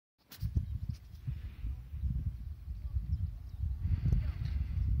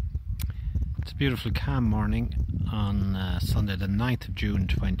It's a beautiful calm morning on Sunday the 9th of June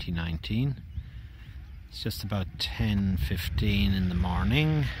 2019. It's just about 10:15 in the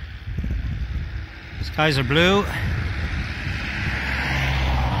morning. The skies are blue,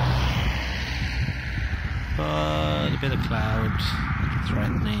 but a bit of cloud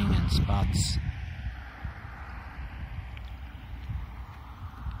threatening in spots.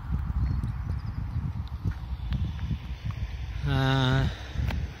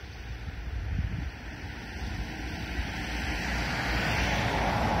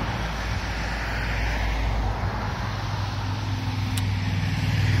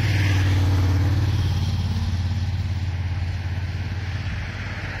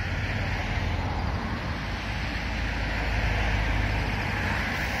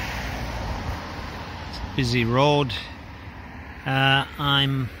 Busy road.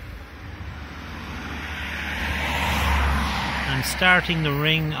 I'm starting the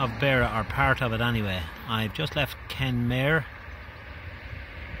ring of Beara, or part of it anyway. I've just left Kenmare,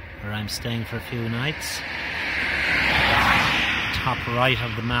 where I'm staying for a few nights. Top right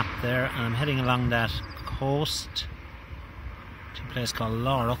of the map there, and I'm heading along that coast to a place called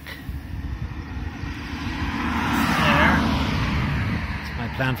Lauragh. That's my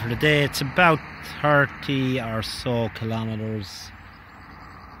plan for the day. It's about 30 or so kilometres,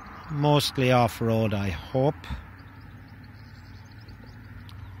 mostly off-road, I hope.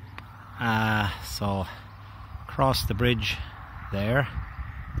 So cross the bridge there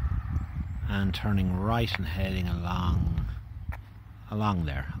and turning right and heading along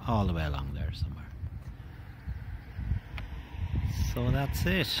there, all the way along there somewhere. So that's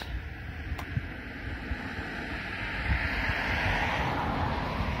it.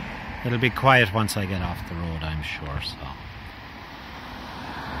 It'll be quiet once I get off the road, I'm sure, so.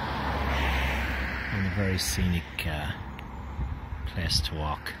 And a very scenic place to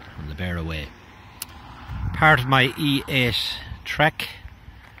walk on the Beara Way. Part of my E8 trek,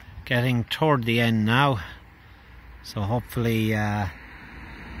 getting toward the end now, so hopefully I'll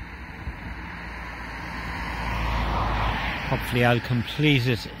complete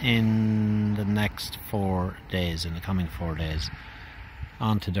it in the next 4 days, in the coming 4 days.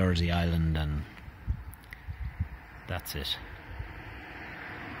 On to Dursey Island, and that's it.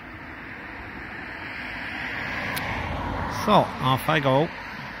 So off I go.